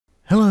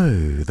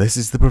Hello, this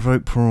is the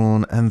Provoke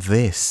Prawn, and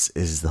this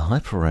is the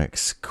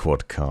HyperX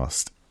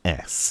Quadcast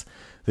S.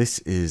 This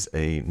is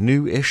a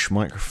new-ish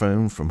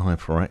microphone from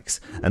HyperX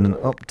and an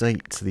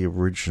update to the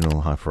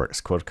original HyperX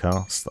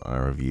Quadcast that I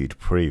reviewed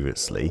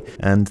previously.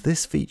 And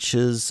this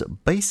features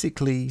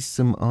basically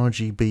some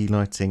RGB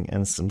lighting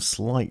and some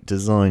slight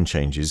design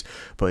changes,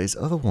 but it's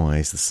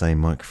otherwise the same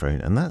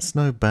microphone, and that's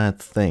no bad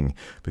thing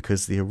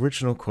because the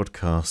original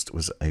Quadcast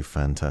was a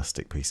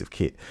fantastic piece of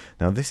kit.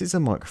 Now this is a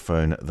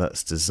microphone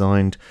that's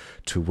designed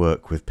to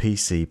work with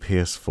PC,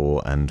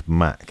 PS4 and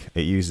Mac.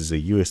 It uses a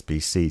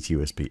USB-C to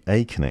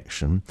USB-A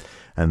connection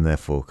and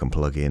therefore can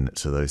plug in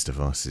to those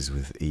devices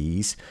with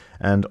ease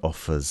and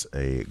offers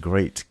a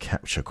great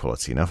capture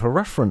quality. Now for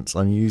reference,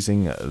 I'm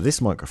using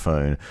this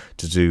microphone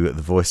to do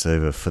the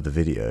voiceover for the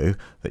video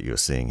that you're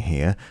seeing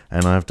here,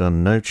 and I've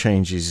done no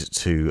changes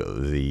to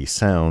the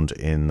sound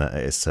in that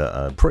it's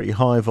a pretty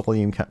high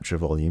volume capture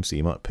volume, so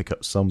you might pick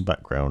up some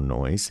background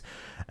noise,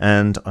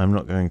 and I'm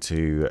not going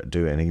to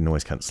do any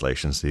noise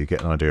cancellation, so you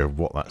get an idea of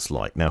what that's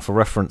like. Now for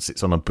reference,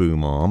 it's on a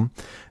boom arm,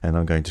 and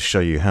I'm going to show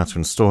you how to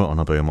install it on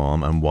a boom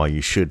arm and why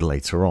you should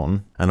later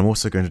on. And I'm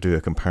also going to do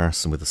a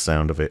comparison with the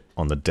sound of it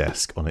on the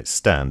desk on its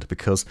stand,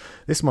 because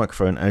this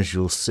microphone, as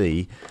you'll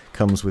see,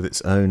 comes with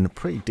its own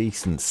pretty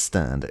decent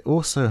stand. It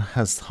also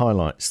has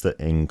highlights that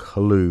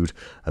include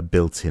a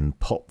built-in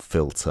pop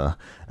filter,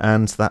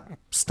 and that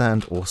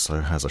stand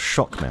also has a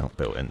shock mount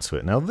built into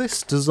it. Now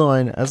this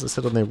design, as I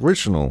said on the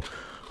original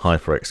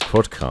HyperX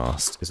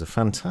Quadcast, is a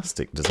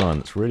fantastic design.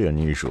 It's really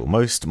unusual.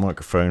 Most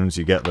microphones,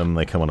 you get them,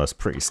 they come on a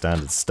pretty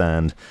standard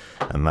stand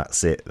and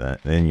that's it.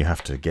 Then you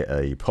have to get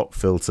a pop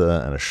filter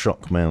and a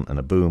shock mount and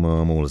a boom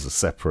arm all as a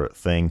separate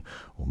thing,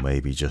 or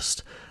maybe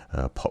just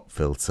a pop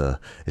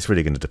filter. It's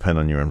really going to depend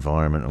on your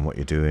environment and what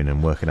you're doing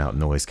and working out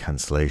noise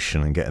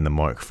cancellation and getting the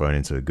microphone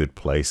into a good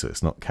place so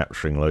it's not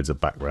capturing loads of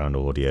background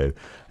audio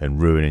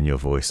and ruining your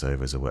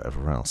voiceovers or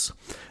whatever else.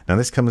 Now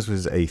this comes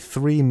with a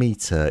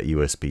 3-meter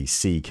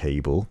USB-C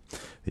cable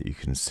that you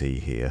can see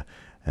here,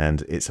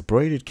 and it's a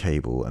braided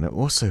cable, and it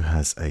also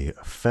has a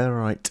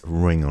ferrite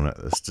ring on it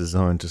that's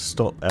designed to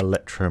stop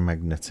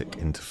electromagnetic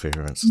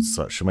interference and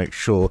such, to make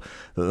sure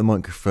that the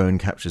microphone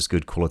captures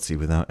good quality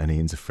without any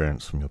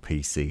interference from your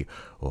PC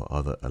or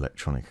other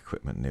electronic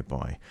equipment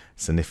nearby.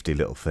 It's a nifty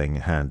little thing,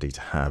 handy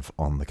to have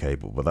on the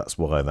cable, but that's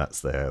why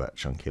that's there, that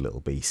chunky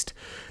little beast.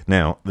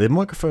 Now the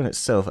microphone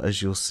itself,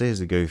 as you'll see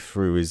as I go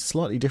through, is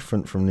slightly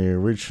different from the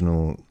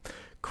original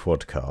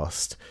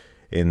Quadcast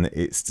in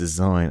its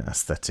design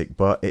aesthetic,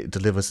 but it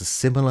delivers a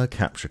similar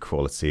capture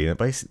quality, and it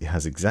basically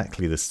has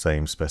exactly the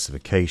same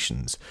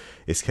specifications.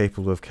 It's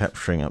capable of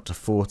capturing up to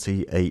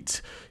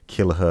 48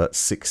 kilohertz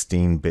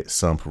 16-bit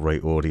sample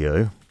rate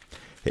audio.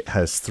 It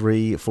has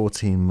 3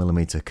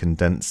 14mm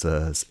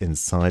condensers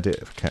inside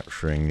it for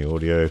capturing the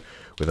audio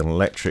with an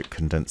electric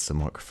condenser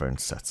microphone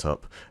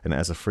setup, and it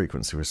has a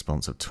frequency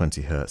response of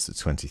 20 Hz to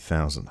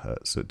 20,000 Hz,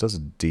 so it does a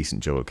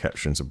decent job of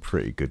capturing some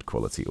pretty good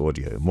quality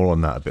audio. More on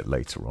that a bit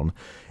later on.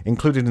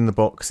 Included in the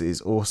box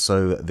is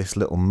also this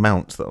little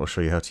mount that I'll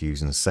show you how to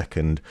use in a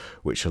second,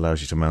 which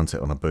allows you to mount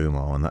it on a boom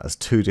arm, and that has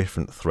 2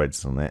 different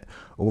threads on it.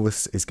 All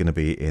this is going to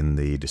be in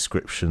the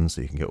description,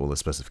 so you can get all the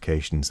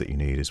specifications that you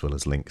need as well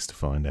as links to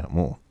find out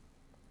more.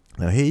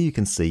 Now here you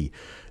can see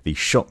the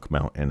shock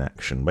mount in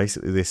action.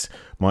 Basically this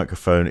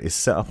microphone is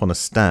set up on a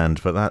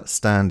stand, but that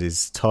stand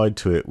is tied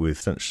to it with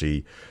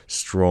essentially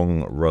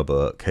strong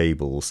rubber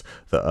cables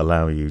that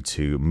allow you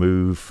to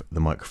move the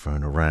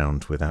microphone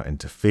around without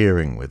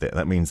interfering with it.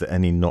 That means that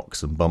any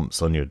knocks and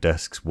bumps on your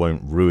desks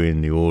won't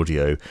ruin the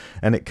audio,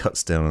 and it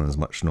cuts down on as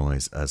much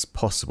noise as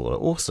possible. It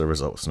also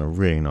results in a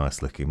really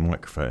nice looking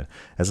microphone.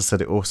 As I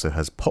said, it also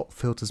has pop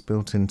filters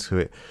built into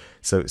it,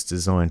 so it's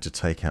designed to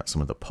take out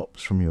some of the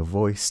pops from your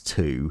voice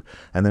too,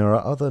 and there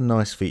are other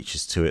nice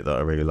features to it that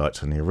I really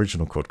liked on the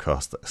original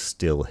Quadcast that are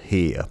still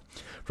here.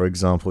 For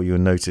example, you'll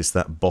notice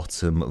that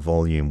bottom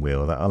volume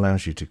wheel that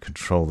allows you to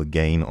control the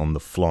gain on the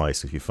fly,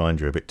 so if you find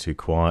you're a bit too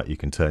quiet you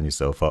can turn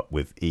yourself up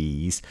with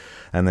ease,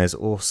 and there's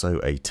also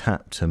a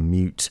tap to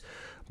mute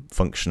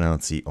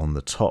functionality on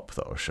the top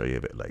that I'll show you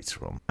a bit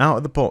later on. Out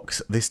of the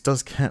box, this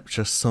does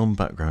capture some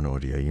background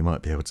audio. You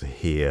might be able to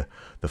hear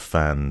the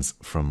fans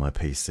from my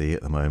PC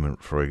at the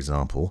moment, for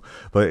example,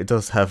 but it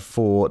does have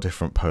 4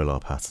 different polar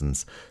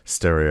patterns: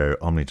 stereo,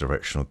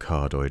 omnidirectional,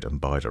 cardioid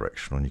and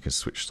bidirectional, and you can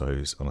switch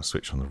those on a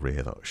switch on the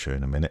rear that I'll show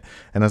in a minute.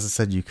 And as I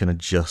said, you can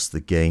adjust the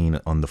gain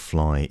on the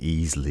fly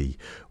easily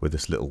with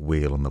this little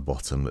wheel on the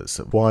bottom that's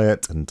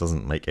quiet and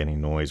doesn't make any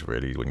noise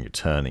really when you're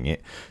turning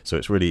it, so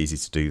it's really easy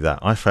to do that.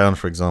 I found,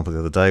 for example, the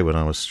other day when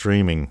I was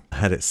streaming, I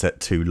had it set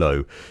too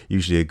low.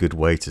 Usually a good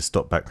way to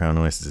stop background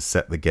noise is to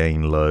set the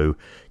gain low,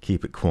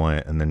 keep it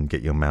quiet, and then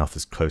get your mouth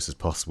as close as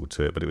possible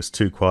to it, but it was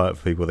too quiet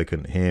for people, they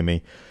couldn't hear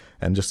me,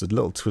 and just a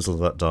little twizzle of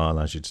that dial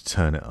allows you to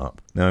turn it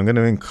up. Now I'm going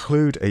to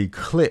include a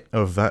clip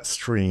of that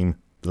stream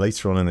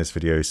later on in this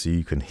video so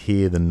you can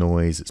hear the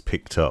noise that's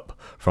picked up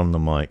from the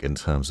mic in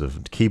terms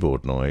of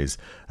keyboard noise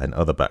and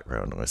other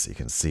background noise, so you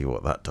can see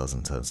what that does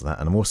in terms of that.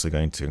 And I'm also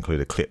going to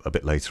include a clip a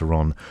bit later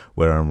on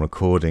where I'm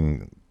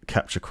recording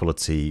capture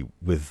quality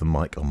with the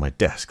mic on my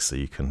desk, so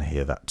you can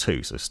hear that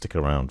too, so stick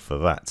around for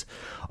that.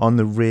 On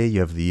the rear you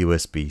have the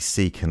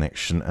USB-C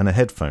connection and a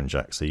headphone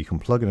jack, so you can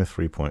plug in a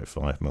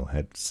 3.5mm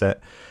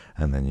headset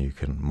and then you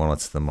can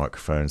monitor the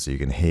microphone so you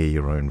can hear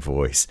your own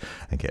voice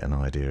and get an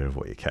idea of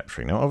what you're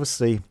capturing. Now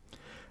obviously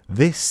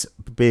this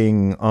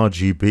being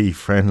RGB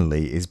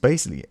friendly is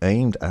basically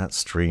aimed at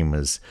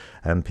streamers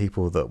and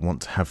people that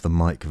want to have the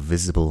mic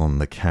visible on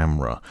the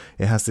camera.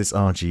 It has this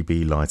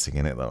RGB lighting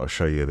in it that I'll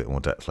show you a bit more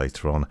depth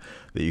later on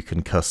that you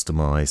can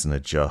customize and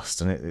adjust,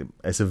 and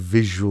it's a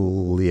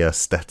visually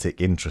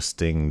aesthetic,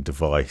 interesting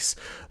device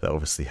that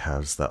obviously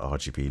has that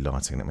RGB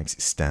lighting and it makes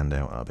it stand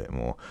out a bit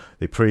more.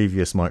 The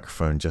previous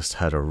microphone just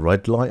had a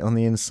red light on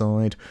the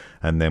inside,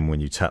 and then when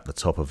you tap the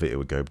top of it, it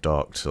would go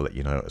dark to let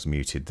you know it was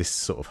muted. This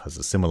sort of has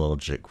a similar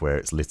logic where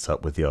it's lit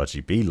up with the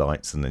RGB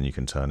lights and then you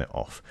can turn it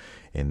off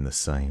in the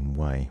same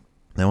way.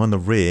 Now on the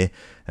rear,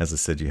 as I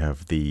said, you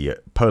have the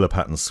polar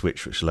pattern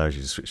switch, which allows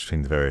you to switch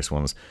between the various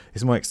ones.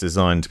 This mic's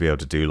designed to be able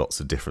to do lots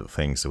of different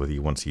things, so whether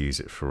you want to use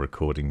it for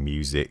recording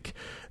music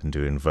and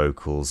doing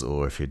vocals,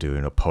 or if you're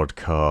doing a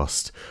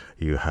podcast,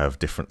 you have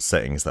different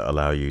settings that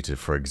allow you to,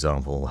 for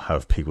example,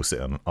 have people sit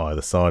on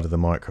either side of the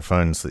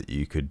microphone so that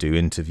you could do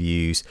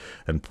interviews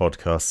and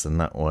podcasts in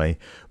that way.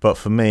 But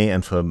for me,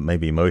 and for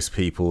maybe most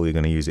people, you're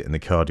going to use it in the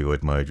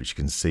cardioid mode, which you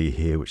can see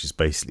here, which is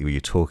basically where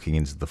you're talking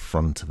into the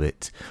front of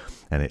it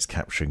and it's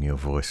capturing your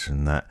voice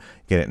from that.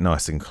 Get it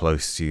nice and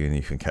close to you and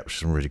you can capture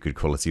some really good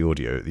quality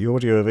audio. The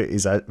audio of it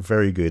is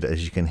very good,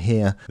 as you can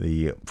hear.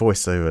 The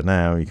voiceover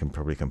now, you can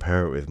probably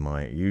compare it with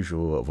my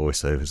usual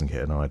voiceovers and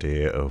get an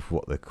idea of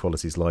what the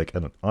quality's like,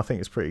 and I think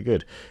it's pretty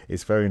good.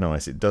 It's very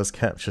nice. It does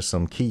capture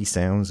some key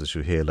sounds, as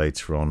you'll hear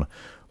later on,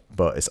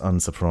 but it's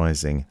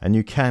unsurprising, and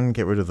you can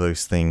get rid of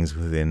those things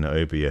within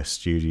OBS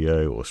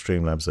Studio or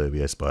Streamlabs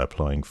OBS by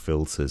applying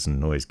filters and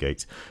noise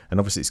gates, and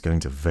obviously it's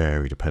going to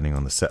vary depending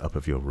on the setup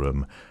of your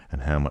room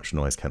and how much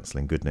noise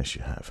cancelling goodness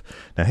you have.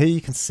 Now here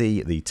you can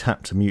see the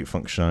tap to mute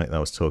functionality that I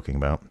was talking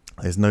about.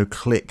 There's no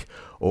click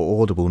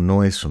or audible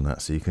noise from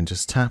that, so you can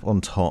just tap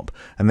on top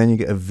and then you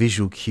get a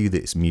visual cue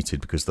that it's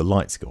muted because the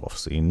lights go off,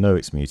 so you know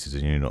it's muted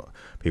and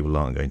people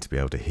aren't going to be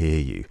able to hear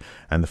you.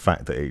 And the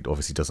fact that it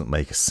obviously doesn't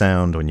make a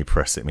sound when you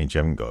press it means you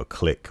haven't got a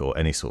click or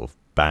any sort of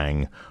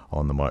bang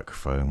on the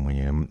microphone when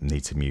you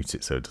need to mute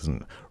it, so it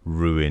doesn't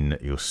ruin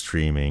your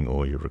streaming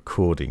or your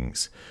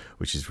recordings,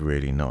 which is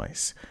really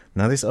nice.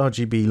 Now this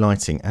RGB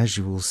lighting, as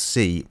you will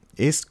see,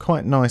 is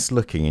quite nice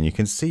looking, and you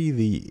can see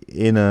the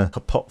inner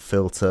pop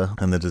filter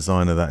and the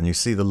design of that, and you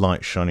see the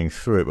light shining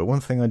through it. But one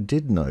thing I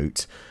did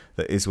note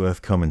that is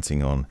worth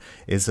commenting on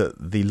is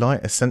that the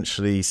light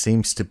essentially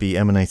seems to be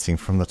emanating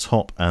from the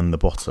top and the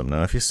bottom.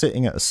 Now if you're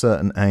sitting at a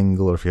certain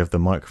angle, or if you have the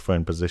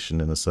microphone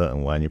positioned in a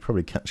certain way, and you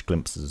probably catch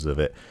glimpses of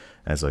it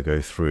as I go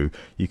through,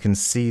 you can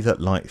see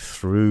that light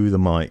through the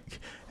mic,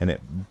 and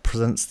it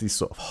presents these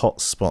sort of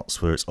hot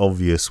spots where it's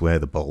obvious where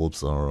the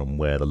bulbs are and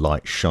where the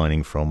light's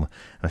shining from.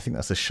 And I think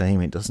that's a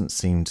shame. It doesn't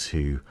seem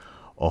to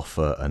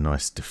offer a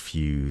nice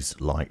diffuse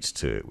light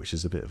to it, which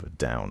is a bit of a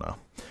downer.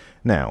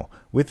 Now,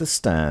 with the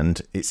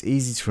stand, it's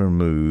easy to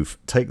remove,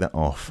 take that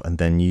off, and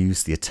then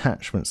use the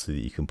attachment so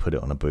that you can put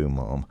it on a boom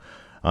arm.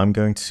 I'm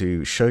going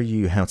to show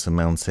you how to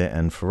mount it,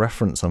 and for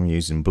reference I'm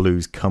using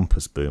Blue's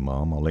Compass boom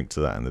arm. I'll link to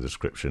that in the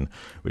description,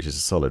 which is a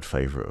solid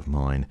favourite of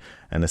mine.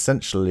 And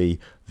essentially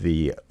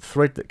the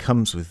thread that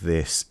comes with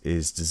this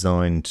is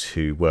designed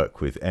to work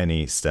with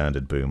any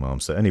standard boom arm.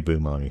 So any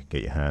boom arm you can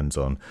get your hands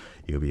on,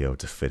 you'll be able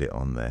to fit it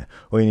on there.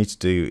 All you need to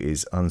do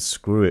is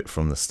unscrew it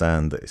from the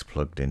stand that it's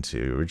plugged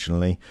into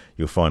originally.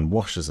 You'll find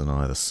washers on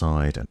either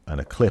side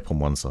and a clip on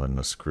one side and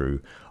a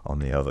screw on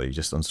the other. You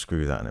just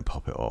unscrew that and then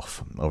pop it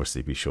off.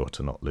 Obviously be sure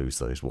to not lose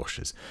those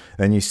washers.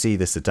 Then you see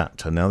this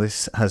adapter. Now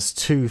this has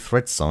two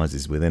thread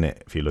sizes within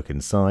it. If you look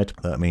inside,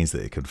 that means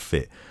that it can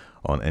fit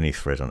on any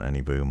thread on any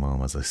boom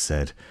arm, as I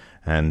said.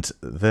 And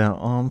there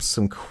are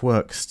some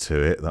quirks to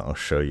it that I'll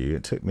show you.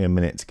 It took me a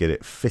minute to get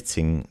it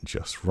fitting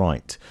just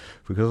right,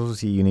 because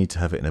obviously you need to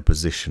have it in a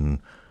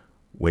position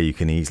where you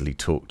can easily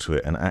talk to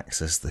it and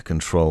access the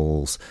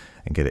controls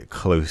and get it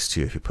close to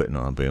you if you're putting it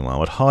on a boom arm.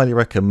 I'd highly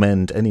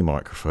recommend any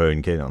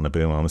microphone getting it on a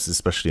boom arm. This is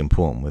especially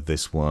important with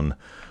this one,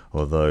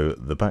 although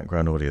the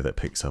background audio that it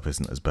picks up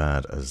isn't as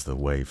bad as the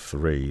Wave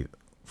 3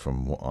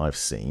 from what I've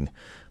seen.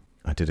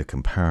 I did a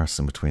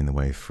comparison between the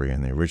Wave 3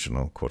 and the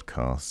original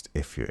Quadcast.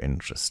 If you're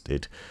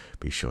interested,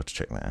 be sure to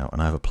check that out.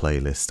 And I have a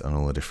playlist on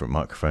all the different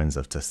microphones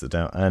I've tested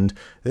out, and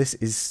this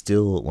is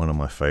still one of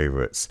my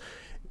favourites.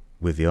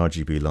 With the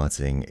RGB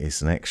lighting,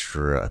 it's an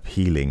extra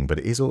appealing, but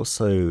it is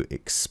also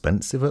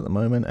expensive at the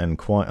moment and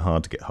quite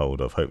hard to get hold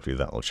of. Hopefully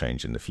that will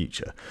change in the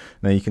future.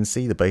 Now you can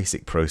see the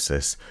basic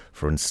process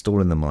for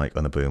installing the mic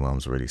on the boom arm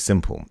is really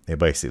simple. It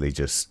basically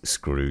just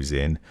screws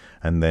in,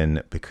 and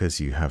then because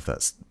you have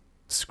that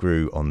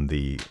screw on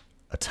the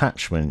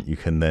attachment, you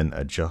can then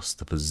adjust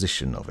the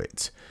position of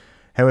it.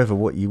 However,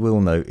 what you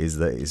will note is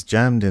that it's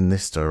jammed in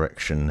this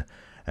direction,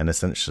 and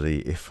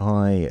essentially if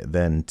I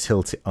then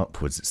tilt it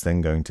upwards, it's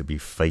then going to be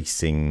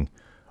facing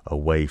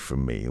away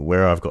from me.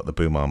 Where I've got the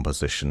boom arm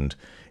positioned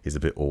is a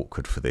bit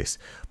awkward for this.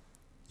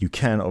 You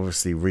can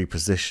obviously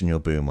reposition your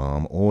boom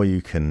arm, or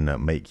you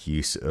can make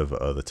use of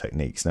other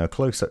techniques. Now, a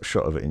close-up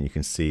shot of it, and you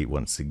can see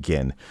once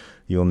again,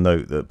 you'll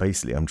note that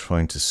basically I'm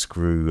trying to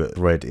screw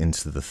thread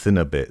into the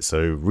thinner bit.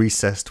 So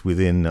recessed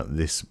within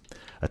this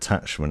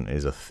attachment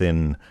is a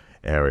thin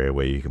area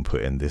where you can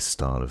put in this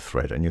style of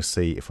thread. And you'll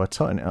see if I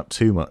tighten it up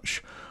too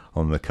much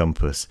on the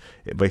compass,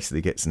 it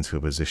basically gets into a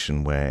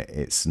position where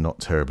it's not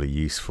terribly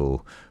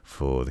useful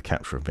for the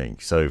capture of me.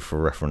 So for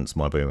reference,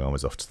 my boom arm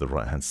is off to the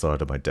right hand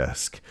side of my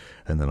desk,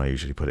 and then I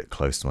usually put it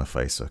close to my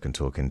face so I can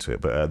talk into it.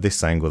 But at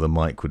this angle, the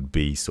mic would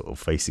be sort of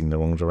facing the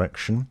wrong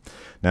direction.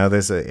 Now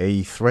there's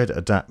a thread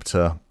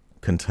adapter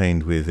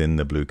contained within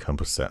the Blue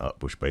Compass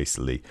setup, which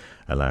basically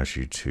allows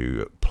you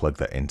to plug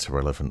that into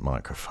relevant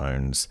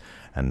microphones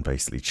and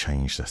basically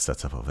change the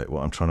setup of it.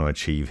 What I'm trying to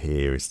achieve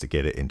here is to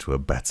get it into a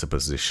better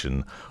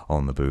position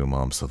on the boom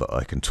arm so that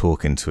I can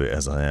talk into it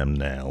as I am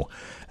now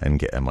and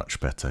get a much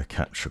better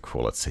capture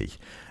quality.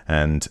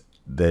 And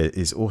there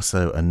is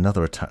also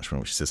another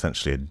attachment, which is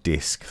essentially a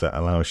disc that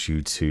allows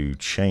you to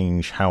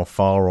change how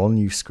far on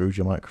you've screwed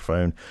your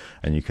microphone,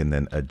 and you can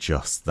then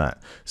adjust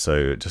that.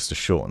 So just to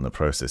shorten the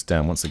process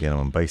down, once again,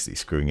 I'm basically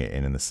screwing it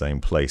in the same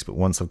place, but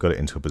once I've got it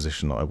into a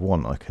position that I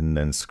want, I can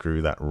then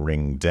screw that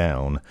ring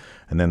down,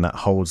 and then that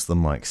holds the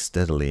mic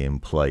steadily in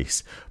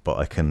place, but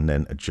I can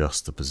then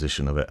adjust the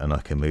position of it, and I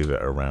can move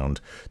it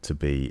around to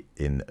be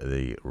in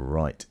the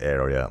right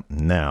area.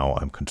 Now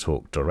I can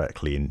talk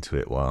directly into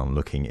it while I'm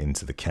looking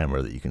into the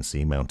camera that you can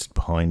see mounted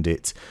behind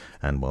it,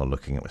 and while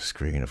looking at the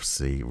screen,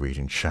 obviously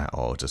reading chat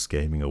or just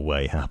gaming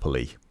away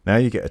happily. Now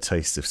you get a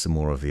taste of some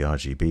more of the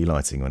RGB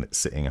lighting when it's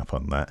sitting up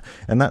on that,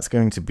 and that's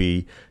going to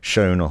be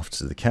shown off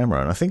to the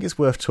camera. And I think it's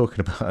worth talking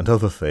about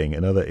another thing,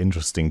 another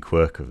interesting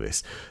quirk of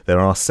this. There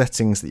are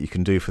settings that you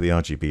can do for the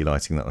RGB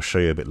lighting that I'll show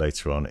you a bit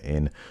later on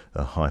in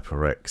the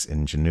HyperX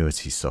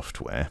Ingenuity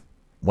software.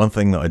 One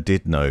thing that I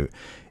did note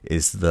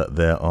is that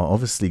there are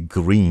obviously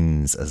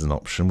greens as an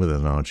option with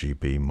an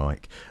RGB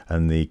mic,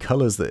 and the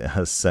colors that it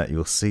has set,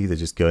 you'll see they're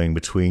just going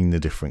between the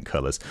different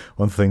colors.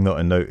 One thing that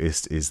I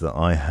noticed is that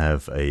I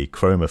have a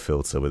chroma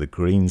filter with a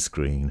green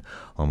screen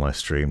on my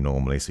stream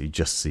normally, so you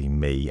just see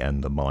me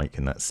and the mic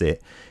and that's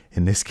it.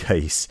 In this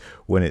case,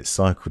 when it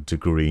cycled to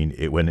green,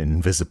 it went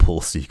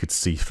invisible, so you could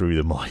see through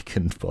the mic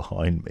and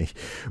behind me,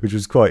 which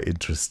was quite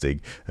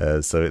interesting.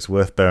 So it's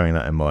worth bearing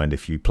that in mind.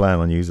 If you plan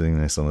on using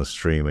this on a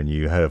stream and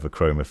you have a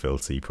chroma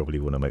filter, you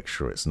probably want to make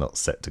sure it's not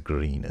set to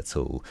green at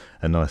all.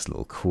 A nice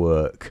little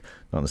quirk,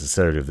 not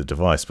necessarily of the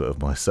device, but of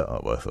my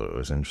setup. I thought it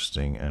was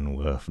interesting and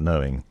worth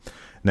knowing.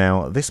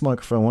 Now, this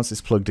microphone, once it's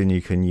plugged in,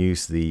 you can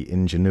use the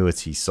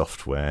Ingenuity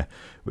software,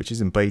 which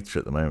is in beta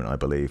at the moment, I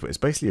believe. But it's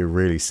basically a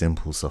really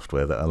simple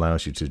software that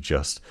allows you to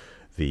adjust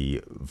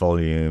the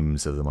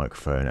volumes of the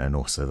microphone and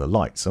also the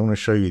lights. So I want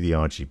to show you the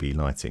RGB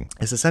lighting.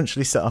 It's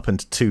essentially set up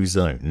into two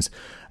zones,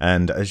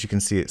 and as you can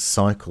see, it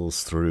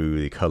cycles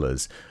through the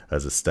colors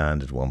as a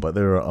standard one, but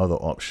there are other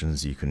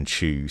options you can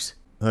choose.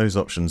 Those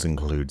options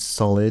include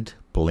solid,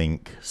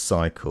 blink,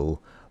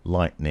 cycle,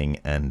 lightning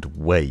and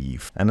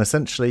wave, and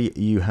essentially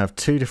you have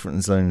two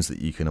different zones that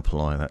you can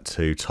apply that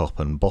to, top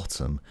and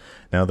bottom.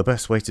 Now the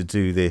best way to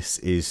do this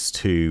is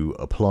to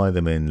apply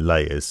them in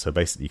layers. So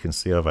basically you can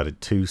see I've added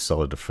two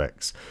solid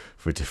effects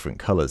for different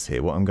colors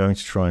here. What I'm going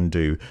to try and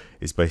do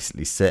is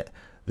basically set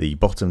the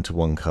bottom to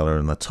one color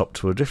and the top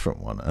to a different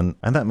one,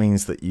 and that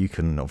means that you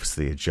can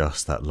obviously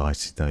adjust that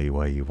lighting the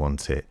way you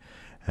want it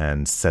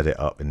and set it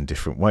up in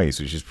different ways,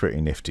 which is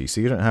pretty nifty.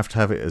 So you don't have to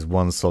have it as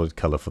one solid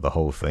color for the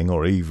whole thing,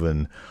 or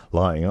even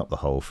lighting up the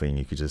whole thing.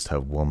 You could just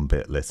have one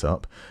bit lit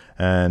up,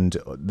 and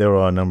there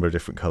are a number of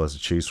different colors to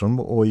choose from,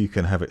 or you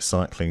can have it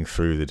cycling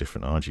through the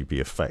different RGB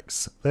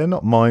effects. They're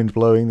not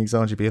mind-blowing, these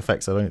RGB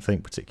effects, I don't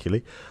think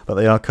particularly, but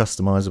they are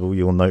customizable.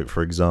 You'll note,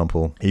 for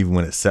example, even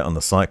when it's set on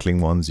the cycling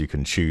ones, you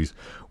can choose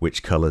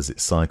which colors it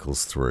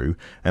cycles through,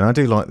 and I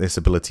do like this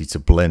ability to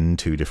blend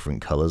two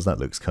different colors. That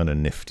looks kind of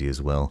nifty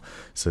as well,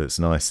 so it's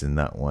nice in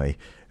that way.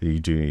 You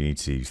do need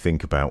to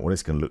think about what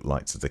it's going to look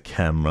like to the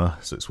camera,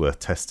 so it's worth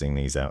testing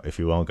these out if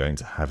you are going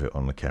to have it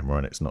on the camera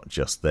and it's not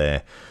just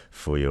there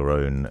for your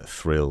own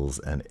thrills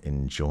and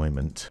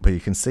enjoyment. But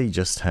you can see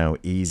just how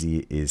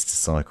easy it is to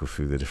cycle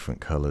through the different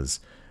colors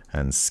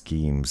and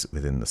schemes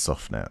within the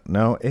software.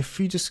 Now if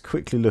you just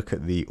quickly look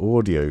at the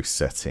audio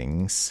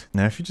settings,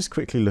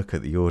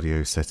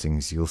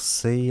 you'll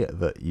see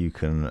that you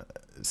can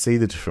see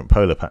the different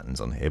polar patterns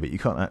on here, but you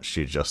can't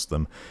actually adjust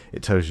them.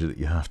 It tells you that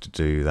you have to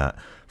do that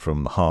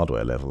from the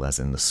hardware level, as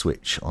in the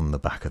switch on the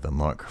back of the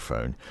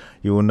microphone.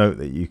 You will note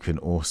that you can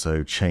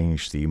also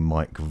change the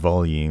mic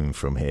volume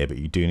from here, but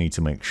you do need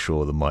to make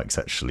sure the mic's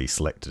actually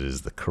selected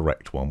as the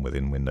correct one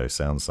within Windows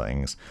Sound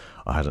Settings.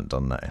 I hadn't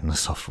done that in the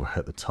software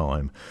at the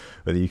time.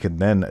 But you can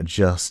then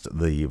adjust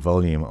the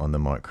volume on the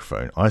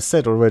microphone. I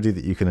said already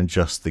that you can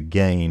adjust the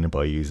gain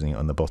by using it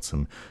on the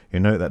bottom.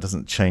 You'll note that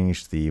doesn't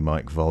change the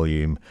mic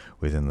volume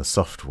with within the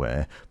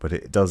software, but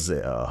it does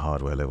it at a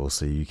hardware level,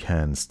 so you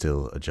can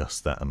still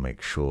adjust that and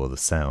make sure the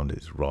sound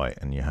is right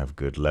and you have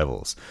good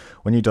levels.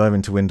 When you dive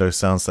into Windows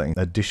Sound Setting,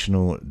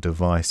 additional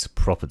device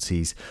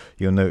properties,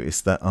 you'll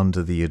notice that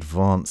under the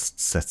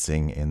advanced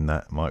setting in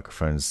that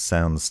microphone's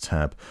sounds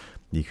tab,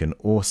 you can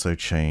also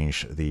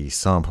change the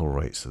sample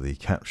rate, so the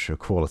capture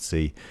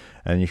quality,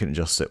 and you can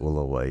adjust it all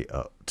the way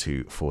up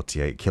to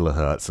 48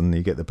 kilohertz, and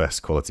you get the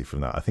best quality from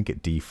that. I think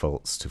it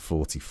defaults to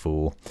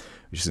 44,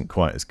 which isn't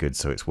quite as good,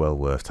 so it's well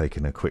worth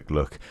taking a quick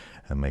look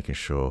and making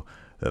sure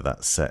that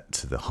that's set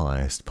to the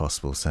highest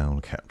possible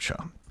sound capture.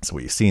 So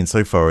what you're seeing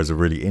so far is a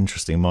really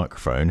interesting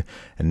microphone,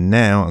 and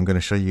now I'm going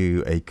to show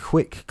you a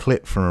quick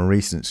clip from a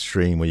recent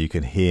stream where you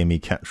can hear me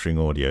capturing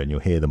audio, and you'll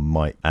hear the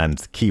mic and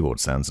the keyboard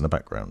sounds in the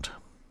background.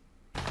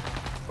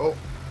 Oh,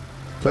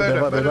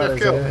 murder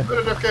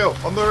kill,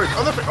 on the roof,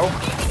 oh.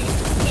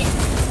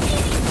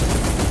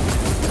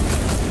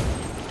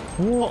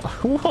 What?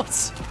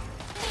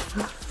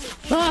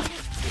 Ah!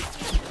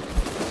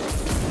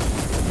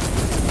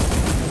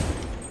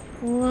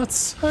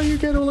 What? How you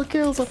get all the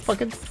kills? I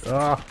fucking...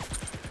 Ah!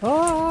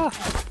 Ah!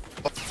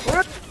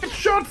 Where did it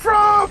shot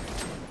from?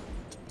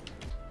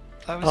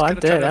 I'm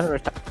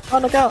dead. Oh,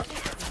 look out!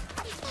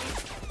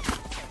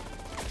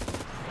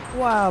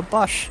 Wow,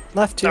 Bosch.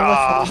 Left to your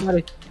left.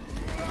 Buddy.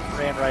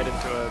 Ran right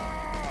into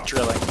a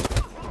drilling.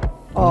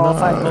 Oh, no.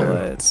 5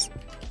 bullets.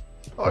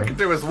 All I can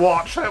do is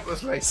watch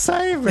helplessly.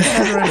 Save me,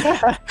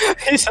 Henry!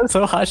 He's just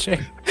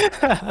watching.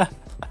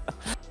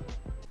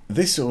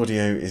 This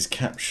audio is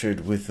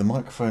captured with the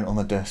microphone on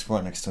the desk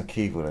right next to my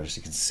keyboard, as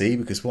you can see,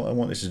 because what I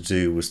wanted to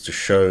do was to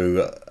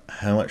show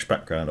how much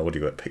background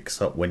audio it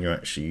picks up when you're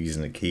actually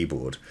using the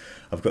keyboard.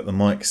 I've got the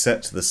mic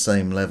set to the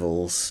same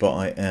levels, but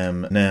I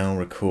am now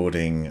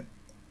recording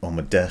on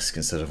my desk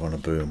instead of on a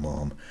boom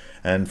arm.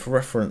 And for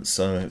reference,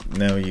 I'm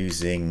now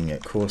using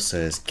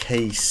Corsair's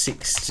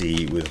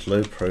K60 with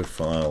low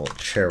profile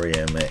Cherry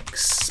MX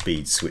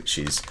speed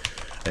switches,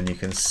 and you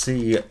can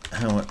see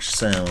how much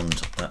sound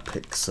that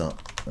picks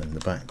up in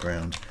the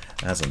background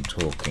as I'm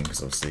talking,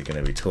 because obviously you're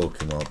going to be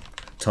talking while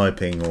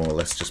typing, or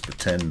let's just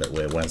pretend that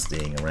we're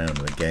WASDing around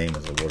in the game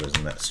as I was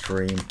in that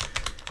stream.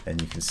 And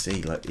you can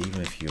see, like,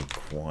 even if you're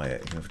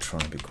quiet, even if you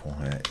try and be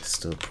quiet, it's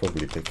still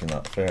probably picking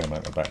up a fair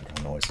amount of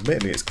background noise.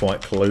 Admittedly, it's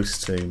quite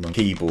close to my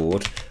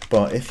keyboard,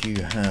 but if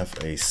you have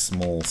a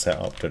small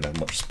setup, don't have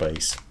much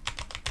space,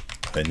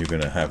 then you're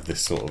going to have this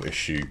sort of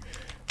issue,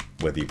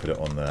 whether you put it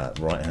on the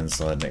right-hand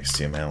side next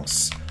to your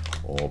mouse,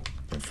 or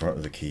in front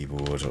of the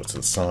keyboard, or to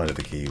the side of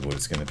the keyboard,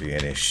 it's going to be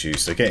an issue.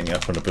 So getting it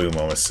up on a boom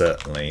arm is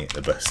certainly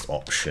the best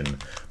option,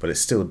 but it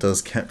still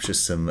does capture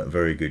some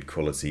very good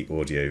quality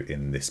audio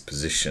in this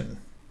position.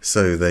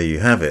 So there you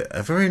have it,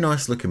 a very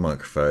nice looking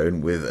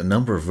microphone with a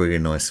number of really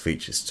nice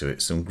features to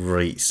it, some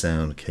great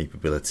sound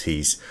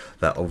capabilities,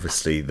 that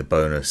obviously the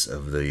bonus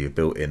of the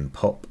built-in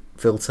pop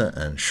filter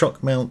and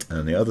shock mount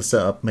and the other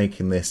setup,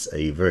 making this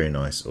a very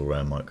nice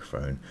all-round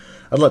microphone.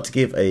 I'd like to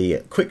give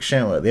a quick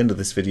shout out at the end of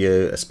this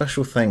video, a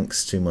special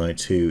thanks to my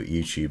 2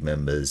 YouTube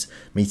members,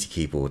 Meaty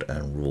Keyboard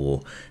and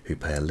Raw, who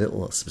pay a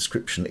little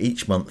subscription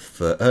each month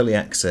for early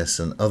access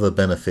and other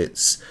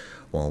benefits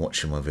while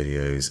watching my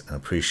videos, and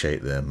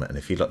appreciate them. And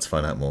if you'd like to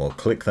find out more,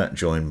 click that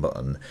join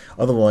button.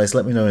 Otherwise,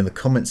 let me know in the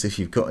comments if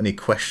you've got any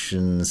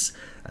questions,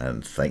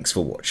 and thanks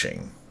for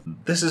watching.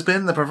 This has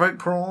been The Provoked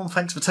Prawn.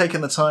 Thanks for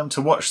taking the time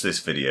to watch this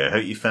video.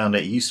 Hope you found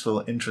it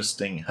useful,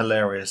 interesting,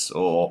 hilarious,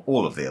 or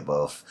all of the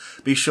above.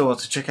 Be sure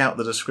to check out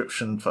the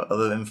description for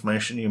other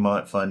information you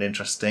might find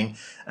interesting,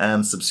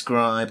 and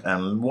subscribe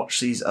and watch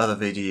these other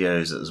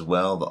videos as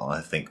well that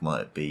I think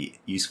might be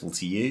useful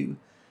to you,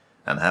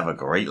 and have a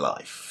great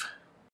life.